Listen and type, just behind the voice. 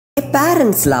A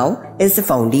parent's love is the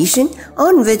foundation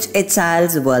on which a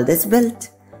child's world is built.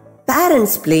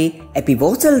 Parents play a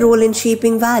pivotal role in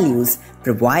shaping values,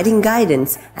 providing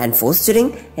guidance, and fostering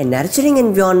a nurturing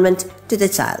environment to the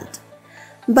child.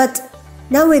 But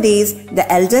nowadays, the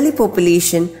elderly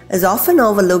population is often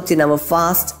overlooked in our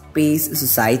fast-paced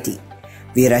society.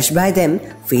 We rush by them,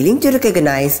 failing to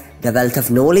recognize the wealth of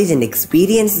knowledge and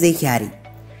experience they carry.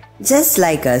 Just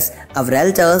like us, our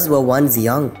elders were once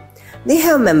young. They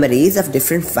have memories of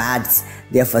different fads,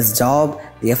 their first job,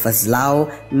 their first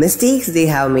love, mistakes they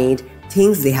have made,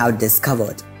 things they have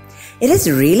discovered. It is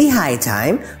really high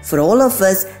time for all of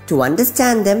us to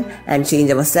understand them and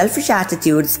change our selfish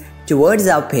attitudes towards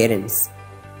our parents.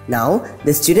 Now,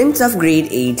 the students of grade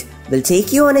 8 will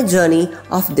take you on a journey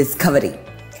of discovery,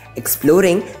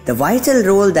 exploring the vital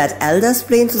role that elders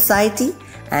play in society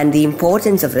and the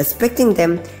importance of respecting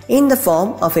them in the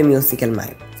form of a musical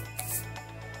mime.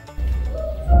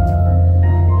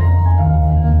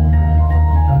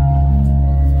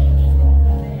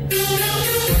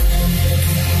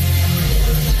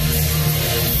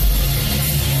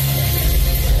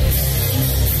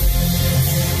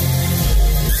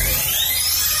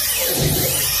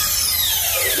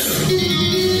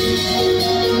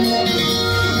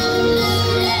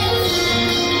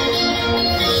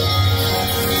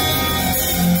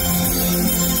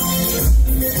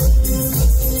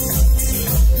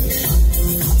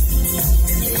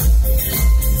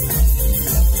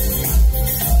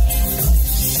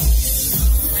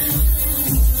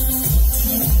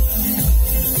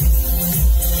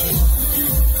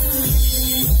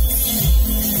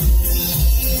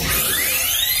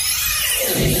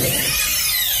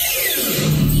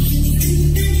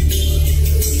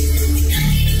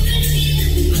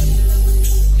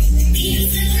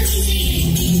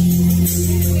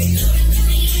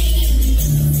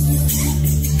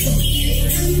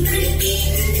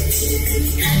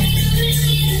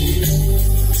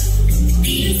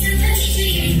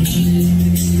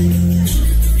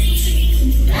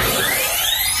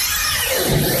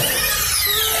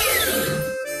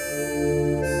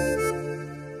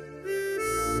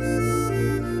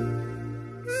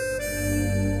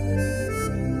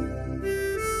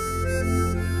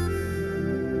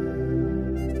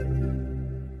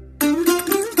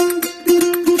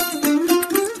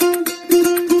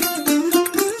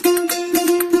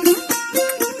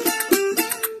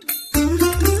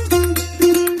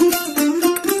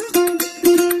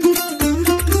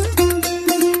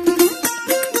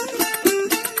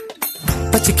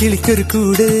 പച്ചക്കിളിക്കൊരു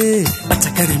കൂട്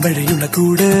പച്ചക്കറി മഴയുള്ള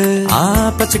കൂട് ആ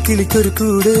പച്ചക്കിളിക്കൊരു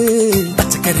കൂട്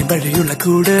പച്ചക്കറി മഴയുള്ള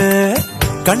കൂട്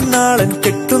കണ്ണാളൻ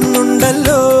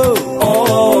കെട്ടുന്നുണ്ടല്ലോ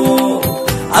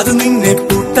അത് നിന്നെ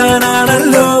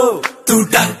പൂട്ടാനാണല്ലോ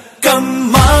തുടക്കം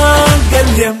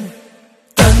മാംഗല്യം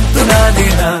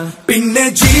തന്തുനാനേന പിന്നെ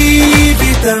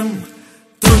ജീവിതം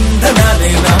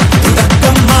തുന്തനാനേന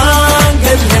തുടക്കം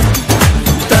മാംഗല്യം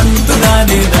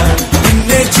തന്തുനാനേന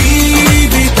പിന്നെ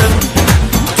ജീവിതം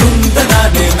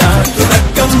തുന്തനാനേന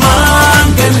തുടക്കം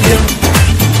മാംഗല്യം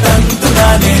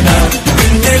തന്തുനാനേന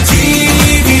പിന്നെ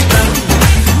ജീവിതം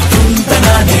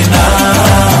തുന്തനാനേന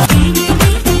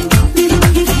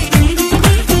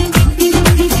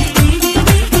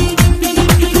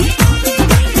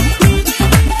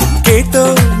കേട്ടോ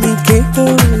നീ കേട്ടോ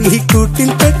ഈ കൂട്ടിൽ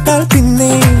പെട്ടാൽ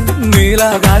പിന്നെ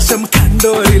നീലാകാശം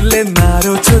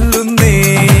കണ്ടോരില്ലെന്നാരോ ചൊല്ലുന്നേ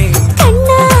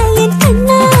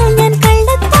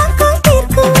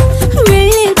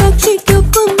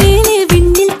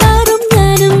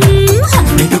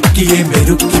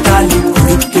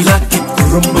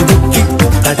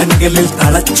തടങ്കലിൽ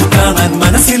തളച്ചു കാണാൻ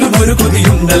മനസ്സിലും ഒരു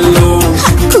കൊതിയുണ്ടല്ലോ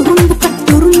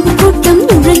കൂട്ടം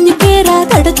നുഴഞ്ഞു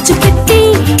കേറാതടച്ചു കെട്ടി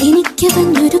എനിക്ക്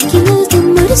തന്നൊരുക്കി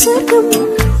നൽകുന്നൊരു സ്വർഗം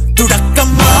തുടക്കം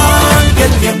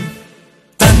മാംഗല്യം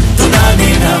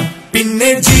തന്തുനാനേന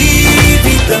പിന്നെ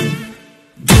ജീവിതം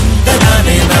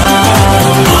തുന്തനാനേന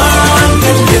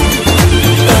മാംഗല്യം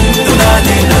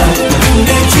തന്തുനാനേന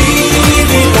പിന്നെ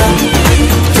ജീവിതം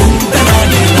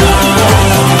തുന്തനാനേന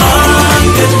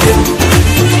മാംഗല്യം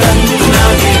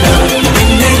തന്തുനാനേന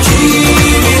പിന്നെ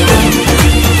ജീവിതം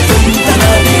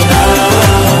തുന്തനാനേന.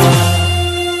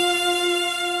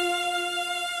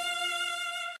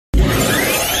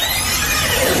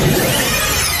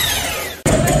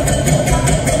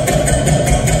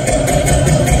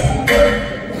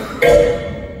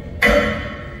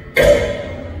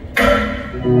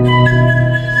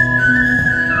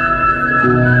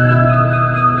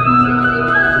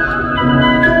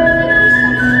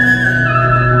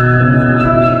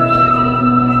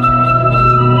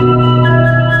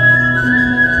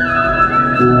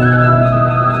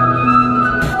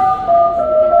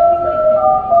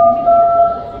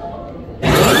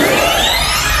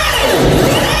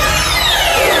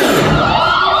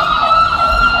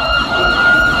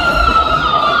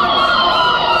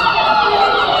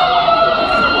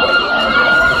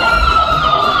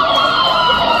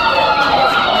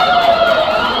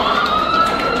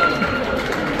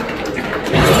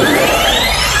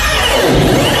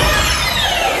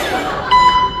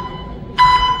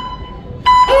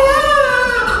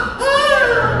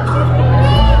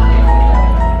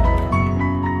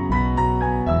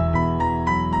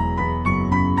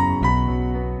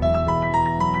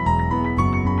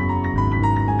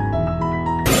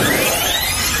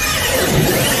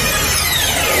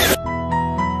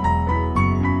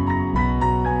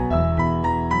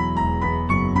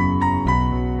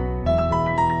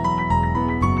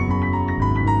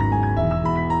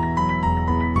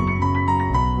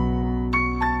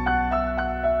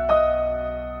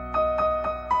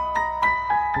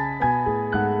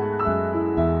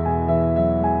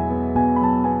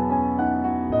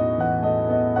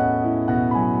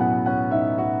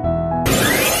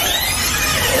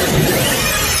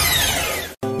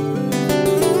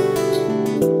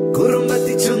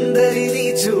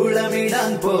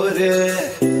 പോര്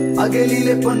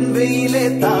പകലിലെ പൊൻവെയിലെ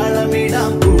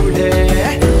താളമിടാം കൂടെ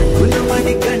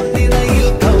കുലുമണി കണ്ണിണയിൽ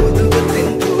കൗതുകത്തിൻ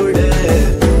കൂടെ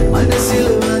മനസ്സിൽ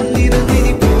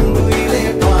വന്നിരുന്നിനി പൂങ്കുയിലെ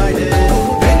പാട്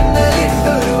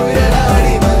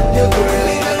പെണ്ണലിട്ടൊരുരാടി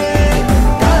മഞ്ഞുകുള്ളികൾ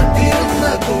കാത്തിരുന്ന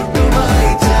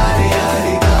കൂട്ടുമായി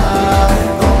ചാരയാടിക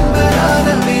കൊമ്പനാന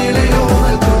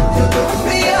മേളയോമൽ കുഞ്ഞു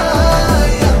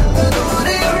തോപ്പിയായി അന്ന്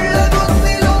ദൂരെയുള്ള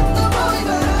കുന്നിലൊന്നുമായി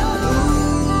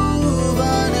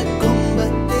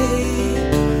വാനക്കൊമ്പത്തെ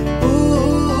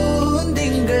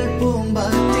പൂന്തിങ്കൾ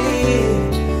പൂമ്പാറ്റേ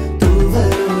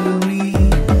തൂവലോടുമീ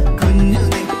കുഞ്ഞു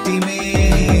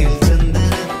നെറ്റിമേൽ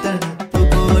ചന്ദനത്തണുപ്പ്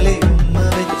പോലെ ഉമ്മ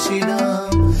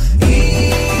വെച്ചിടാം ഈ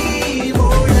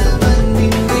മൂടൽ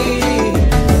മഞ്ഞിന്റെ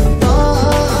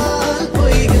പാൽ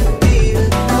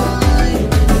പൊയ്കത്തീരത്തായി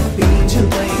പിഞ്ചു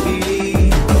പൈകിളി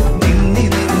നിന്നെ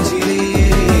നെഞ്ചിലേ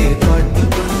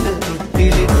പാട്ടുകൊണ്ട്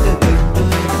തൊട്ടിലിട്ട്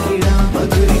കെട്ടുവെക്കിടാം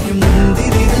മധുരിക്കും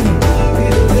മുന്തിരിതൻ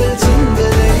പൂവിടുകൾ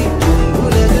ചിന്തലരി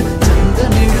പൂങ്കുലകൾ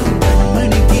ചന്തമിഴും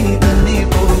കൺമണിക്കിനി തന്നെ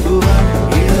പോകുവാൻ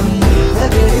ഇളം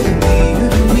മുല്ലകളിൽ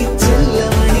നീയുരുമി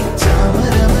ചെല്ലമണി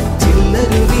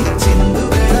ചാമരമച്ചില്ലരുവി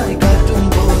ചിന്തുകളായി കാറ്റും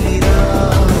പോലിരാ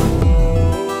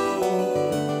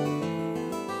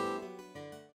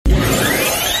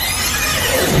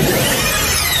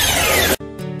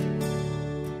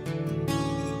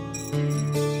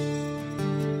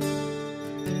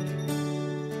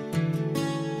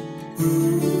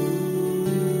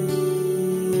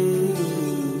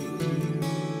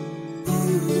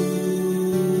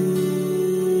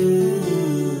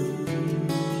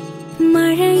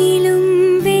മഴയിലും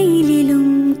വെയിലിലും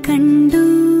കണ്ടു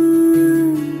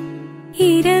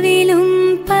ഇരവിലും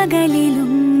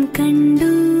പകലിലും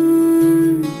കണ്ടു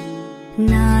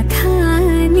നാഥ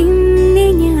നിന്നെ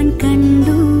ഞാൻ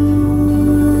കണ്ടു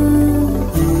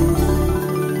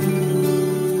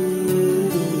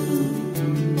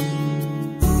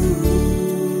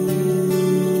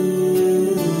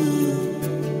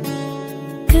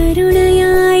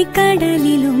കരുണയായി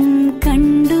കടലിലും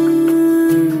കണ്ടു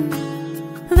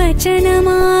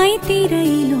വചനമായി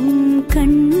തിരയിലും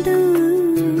കണ്ടു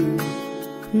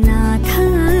നാഥ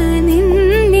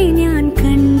നിന്നെ ഞാൻ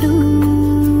കണ്ടു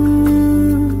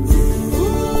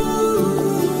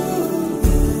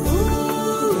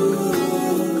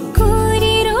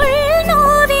കൂരിരുൾ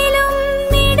നോവിലും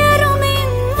മിടറുമെൻ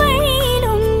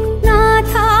വഴിയിലും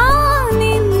നാഥ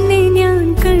നിന്നെ ഞാൻ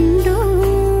കണ്ടു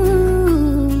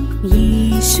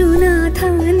യേശുനാഥ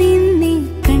നിന്നെ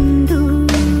കണ്ടു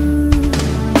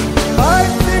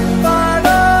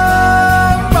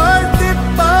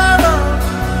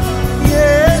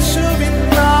യേശുവിൻ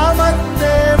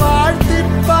നാമത്തെ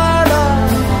വാഴ്ത്തിപ്പാടാം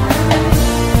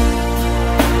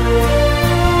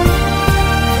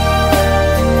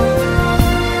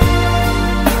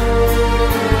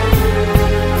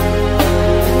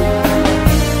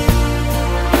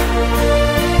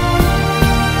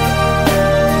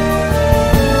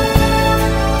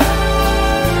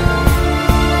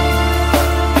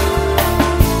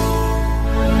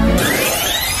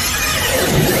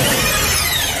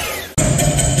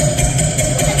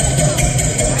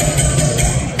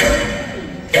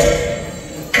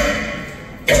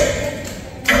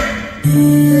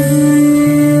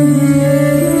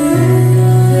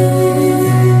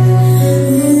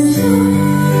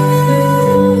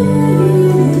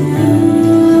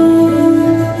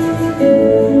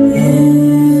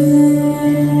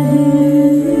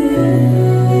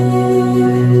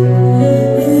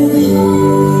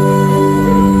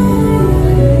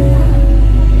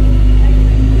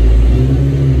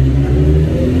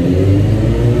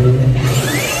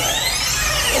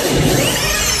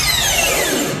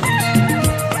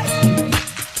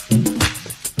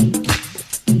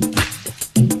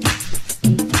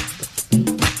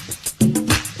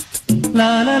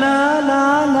La la la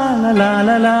la la la la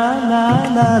la la la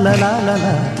la la la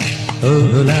la oh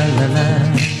la la la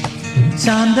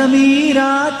ശാന്തമീ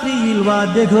രാത്രിയിൽ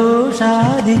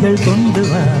വാദ്യഘോഷാദികൾ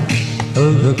കൊണ്ടുവാ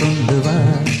കൊണ്ടുവാ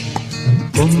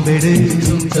കൊമ്പെട്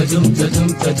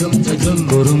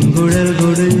കുറുങ്കുഴൽ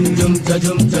കൊട്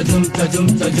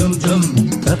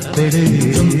കപ്പെട്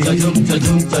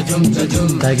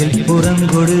തകിൽപ്പുറം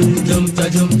കൊട്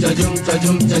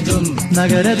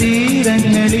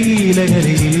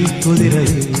നഗരതീരങ്ങളിലകരിയിൽ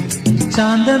കുതിരയിൽ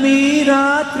ശാന്തമീ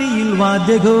രാത്രിയിൽ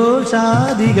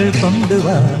വാദ്യഘോഷാദികൾ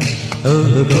കൊണ്ടുവാ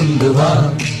കൊണ്ടുവാ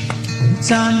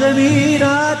ശാന്തമീ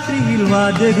രാത്രിയിൽ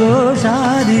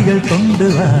വാദ്യഘോഷാദികൾ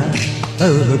കൊണ്ടുവാ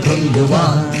കൊണ്ടുവാ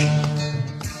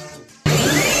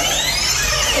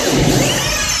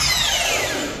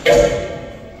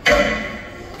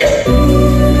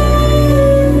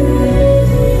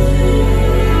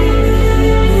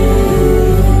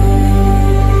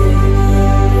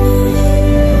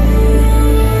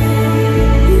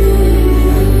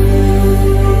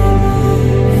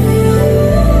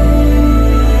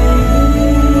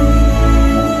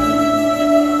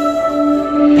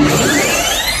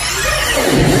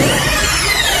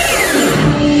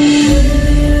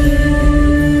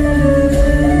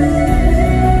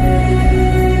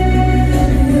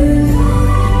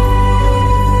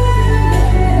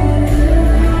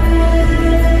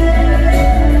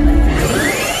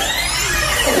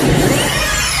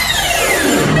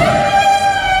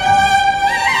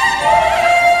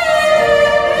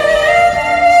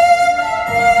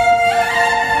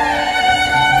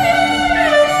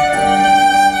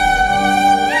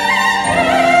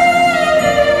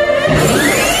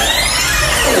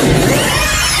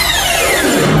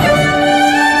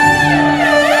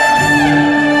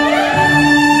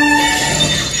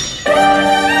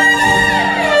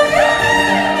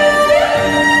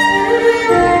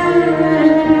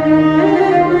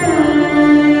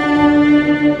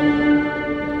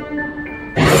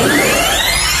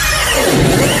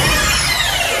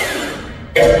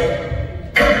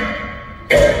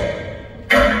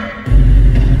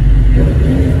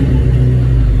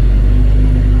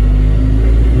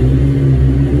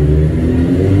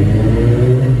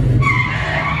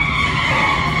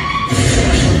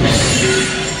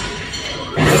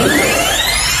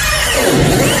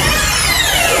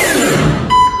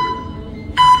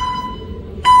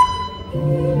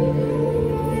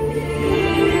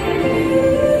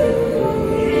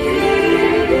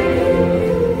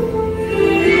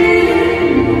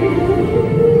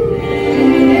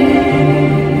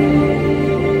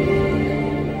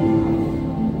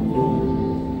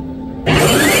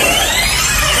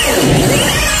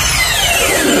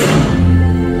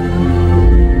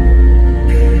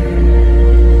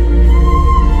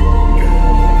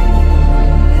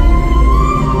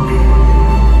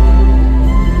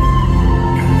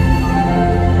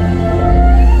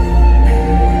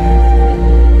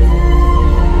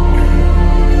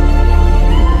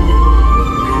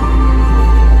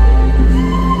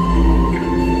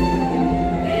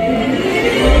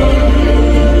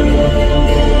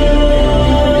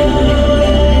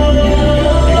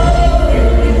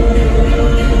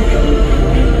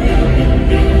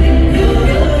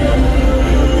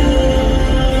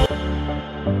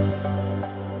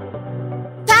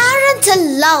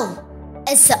Love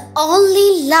is the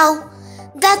only love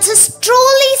that is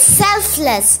truly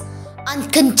selfless,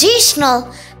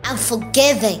 unconditional, and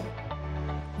forgiving.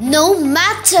 No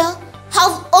matter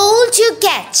how old you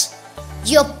get,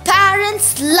 your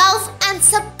parents' love and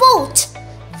support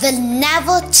will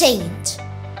never change.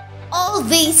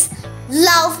 Always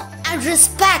love and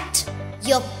respect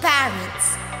your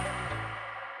parents.